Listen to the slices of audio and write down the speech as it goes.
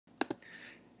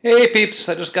Hey peeps,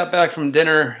 I just got back from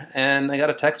dinner and I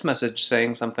got a text message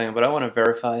saying something, but I want to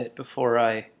verify it before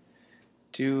I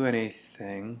do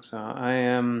anything. So I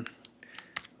am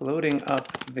loading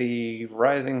up the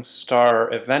Rising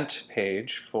Star event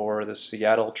page for the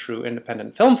Seattle True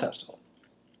Independent Film Festival.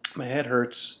 My head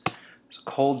hurts. It's a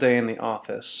cold day in the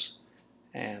office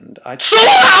and it's so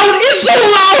loud! It's so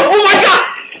loud! Oh my god!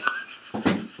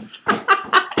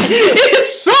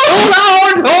 It's so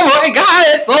loud! Oh my god,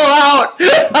 it's so loud!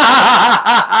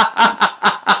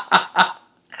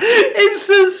 It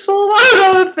says so loud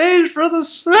on the page for the...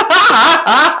 This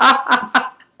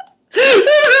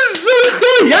is so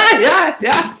cool! Yeah.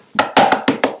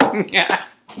 Yeah.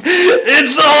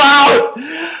 It's so loud!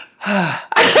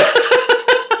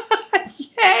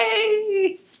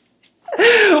 Yay!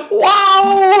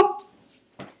 Wow!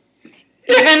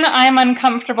 Even I'm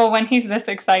uncomfortable when he's this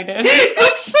excited.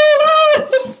 It's so loud!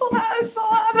 It's so loud! It's so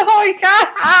loud! Oh my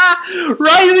god!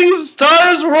 Rising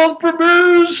Stars World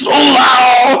Premiere is so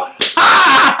loud!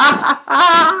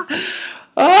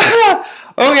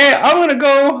 Okay, I'm gonna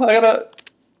go. I gotta...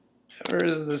 Where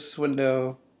is this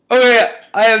window? Okay,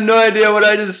 I have no idea what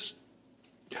I just...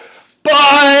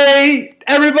 Bye!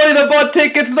 Everybody that bought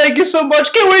tickets, thank you so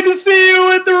much. Can't wait to see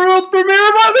you at the world premiere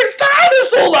of Rising Star, the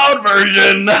sold out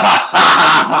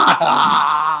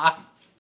version.